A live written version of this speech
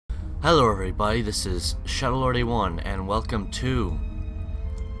Hello everybody, this is Shadowlord A1 and welcome to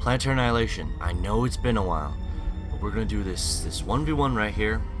Planetary Annihilation. I know it's been a while, but we're gonna do this 1v1 right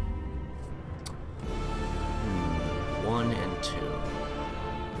here. 1 and 2.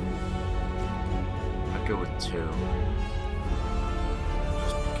 I'd go with 2.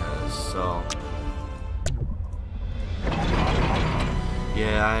 Just because, so...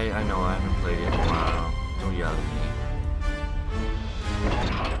 Yeah, I know I haven't played it in a while. Don't yell at me.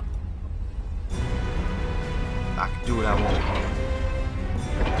 I can do what I want.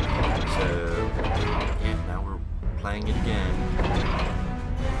 So, yeah, now we're playing it again.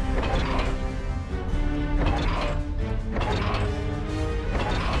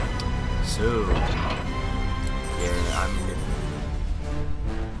 So, yeah,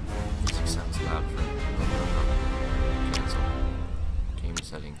 music sounds loud for cancel. Game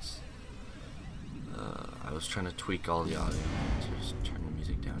settings. I was trying to tweak all the audio. Just turn the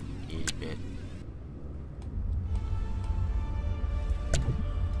music down a bit.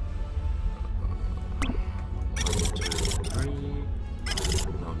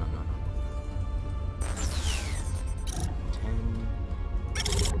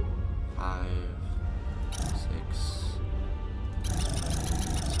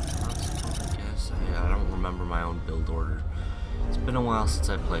 Been a while since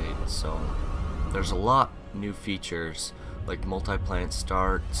I played, so there's a lot new features like multi-planet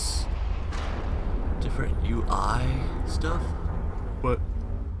starts, different UI stuff, but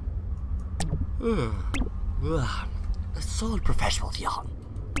a solid professional yawn.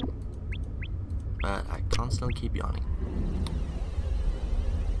 But I constantly keep yawning.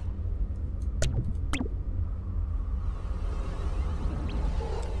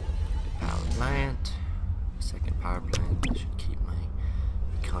 Power plant, second power plant. I should keep my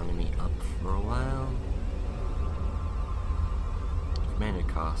economy up for a while. Commander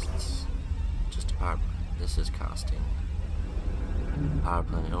costs just a power plant. This is costing power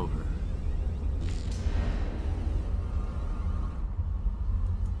plant over.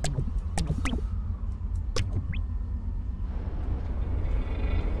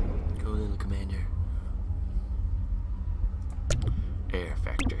 Go, little commander. Air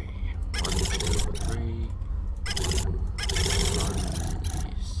factory. 1, 2, 3.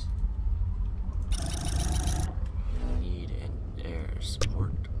 Need an air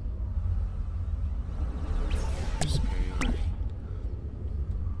support. Superiority.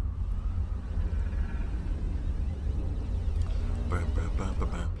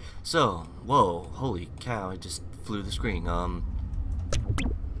 So, whoa, holy cow, I just flew the screen.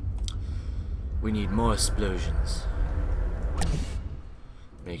 We need more explosions.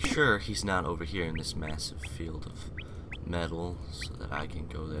 Make sure he's not over here in this massive field of metal so that I can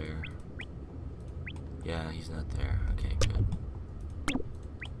go there. Yeah, he's not there. Okay, good.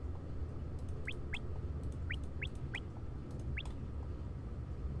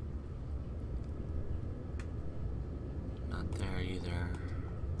 Not there either.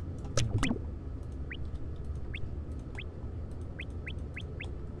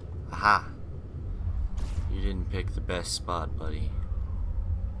 Aha! You didn't pick the best spot, buddy.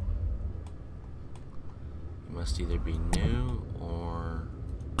 You must either be new or...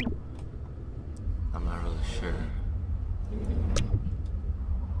 I'm not really sure.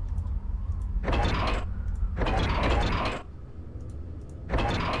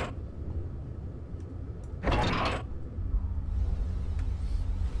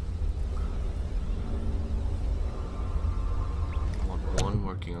 One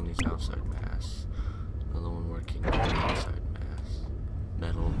working on these outside masks, another one working on the inside masks.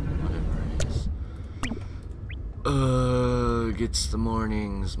 Metal, whatever it is. Gets the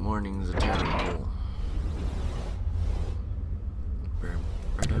mornings. Mornings are terrible.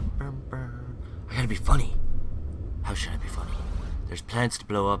 I gotta be funny. How should I be funny? There's planets to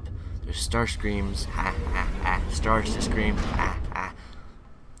blow up. There's star screams. Ha ha ha. Stars to scream. Ha ha.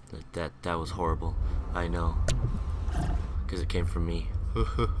 That was horrible. I know. Because it came from me.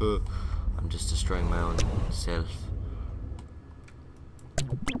 I'm just destroying my own self.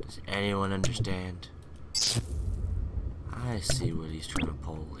 Does anyone understand? I see what he's trying to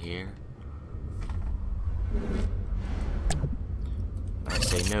pull here. I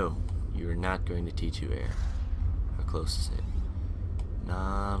say no. You are not going to T2 air. How close is it?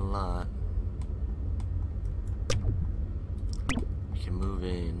 Not a lot. We can move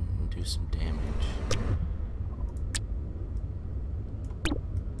in and do some damage.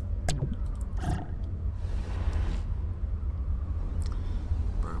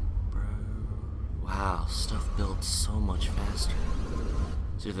 Wow, stuff builds so much faster.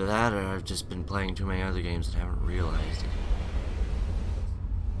 It's either that or I've just been playing too many other games and haven't realized it.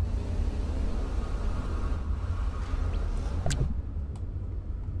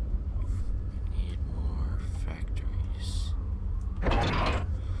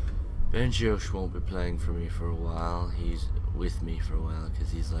 And Josh won't be playing for me for a while. He's with me for a while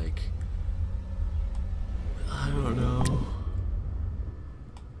because he's like, I don't know,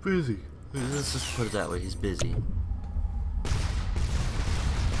 busy. Let's just put it that way. He's busy.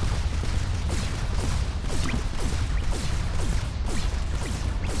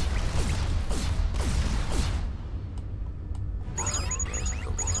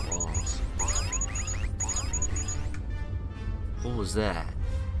 What was that?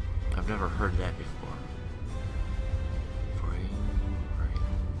 I've never heard that before.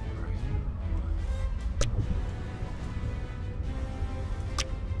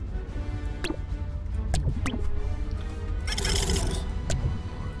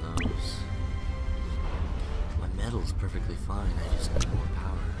 More of those. My metal's perfectly fine. I just need more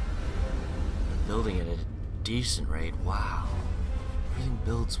power. I'm building it at a decent rate. Wow. Everything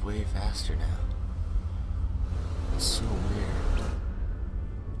builds way faster now. It's so weird.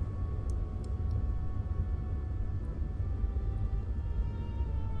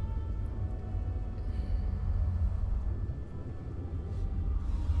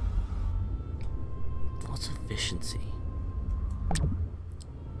 What's efficiency?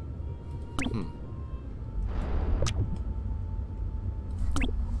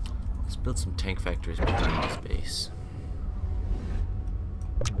 Let's build some tank factories behind this base.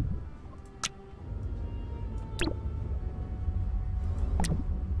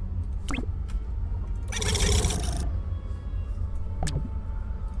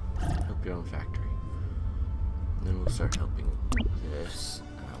 Help your own factory. And then we'll start helping this.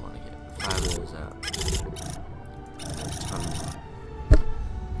 And I want to get 5 of those out. There's a ton more.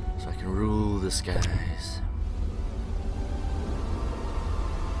 So I can rule the skies.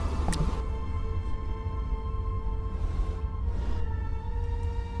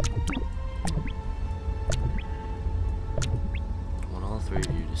 I want all 3 of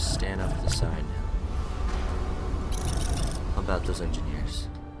you to stand up to the side now. How about those engineers?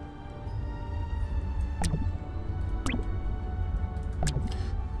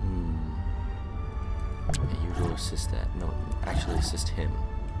 Assist that. No, actually assist him.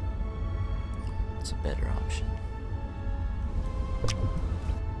 It's a better option.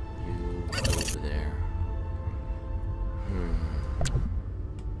 You go over there.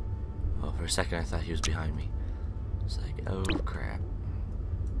 Oh, for a second I thought he was behind me. It's like, oh crap.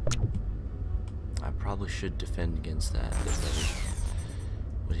 I probably should defend against that. If that is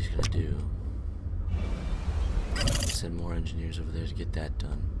what he's gonna do. Send more engineers over there to get that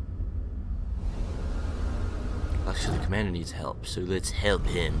done. Actually, the commander needs help, so let's help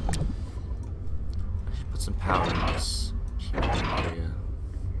him. I should put some power in this huge area.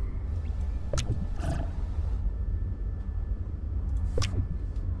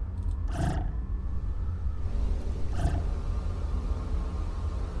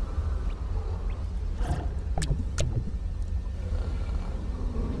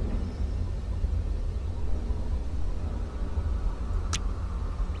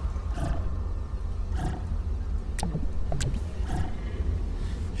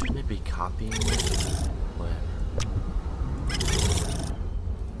 Copying it? Whatever.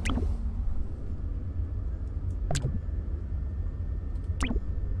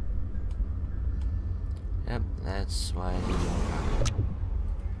 Yep, that's why I need more power.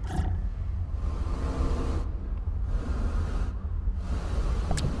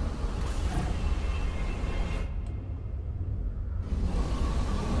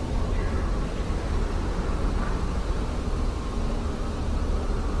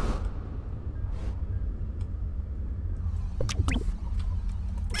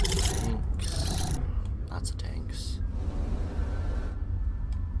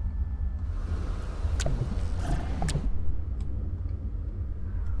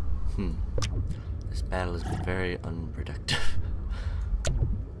 This battle has been very unproductive.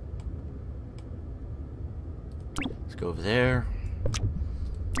 Let's go over there.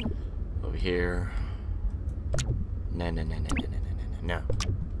 Over here. No.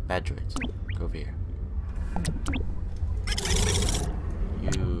 Bad droids. Go over here.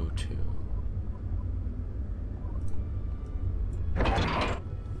 You two.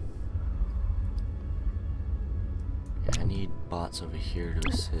 Yeah, I need bots over here to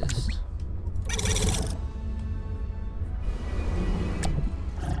assist.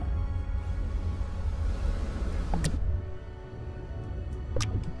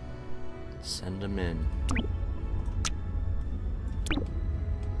 Send them in.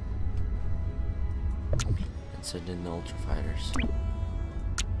 And send in the ultra fighters.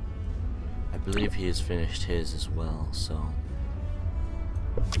 I believe he has finished his as well, so.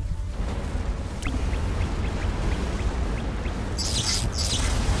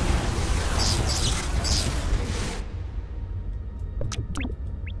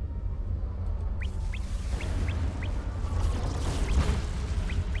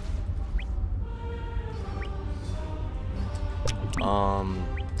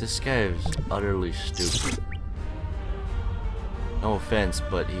 This guy is utterly stupid. No offense,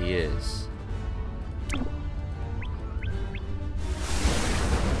 but he is.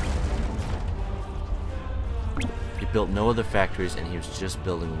 He built no other factories and he was just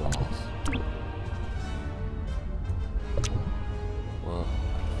building walls. Well,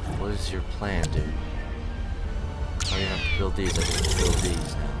 what is your plan, dude? Oh, you have to build these. I have to build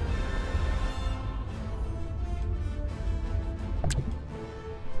these now.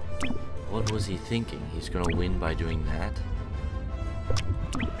 What was he thinking? He's gonna win by doing that?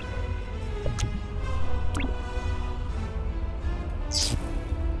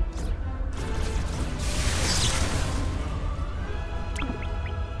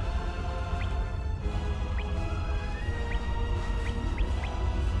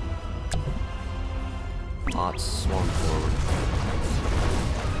 Bots swarm forward.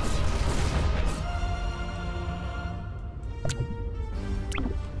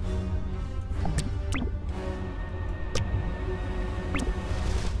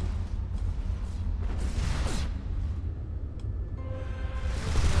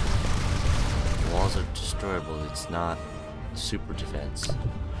 Walls are destroyable. It's not super defense.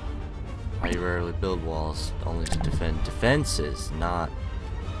 I rarely build walls only to defend defenses, not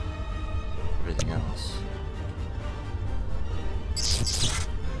everything else.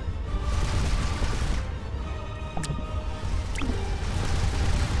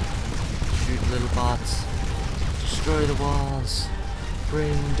 Shoot little bots. Destroy the walls.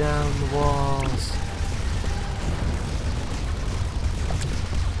 Bring down the walls.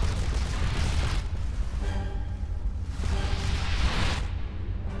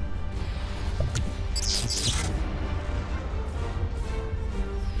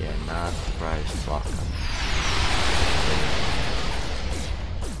 Yeah, not surprised. Fuck.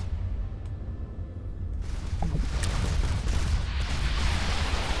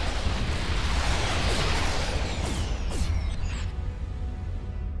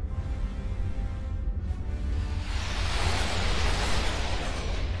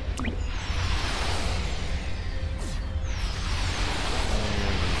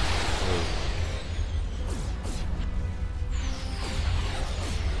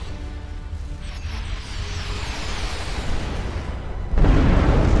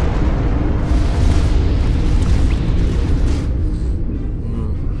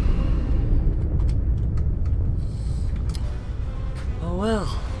 Well,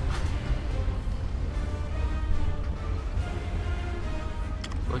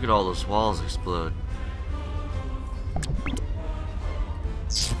 look at all those walls explode.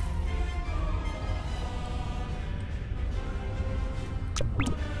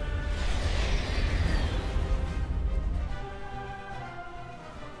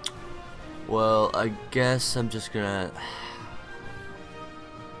 Well, I guess I'm just gonna...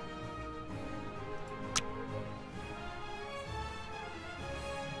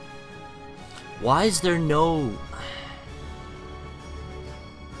 Why is there no...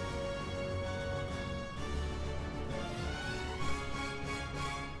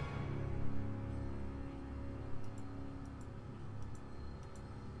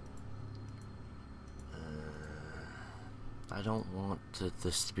 I don't want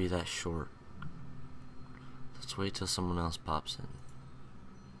this to be that short. Let's wait till someone else pops in.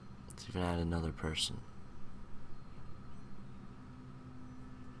 Let's even add another person.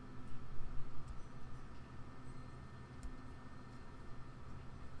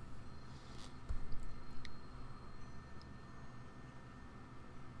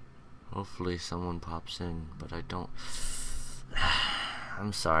 Hopefully someone pops in, but I don't...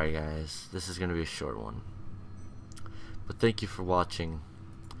 I'm sorry guys, this is gonna be a short one. But thank you for watching,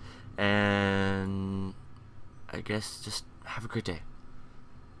 and I guess just have a great day.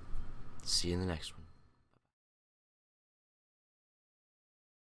 See you in the next one.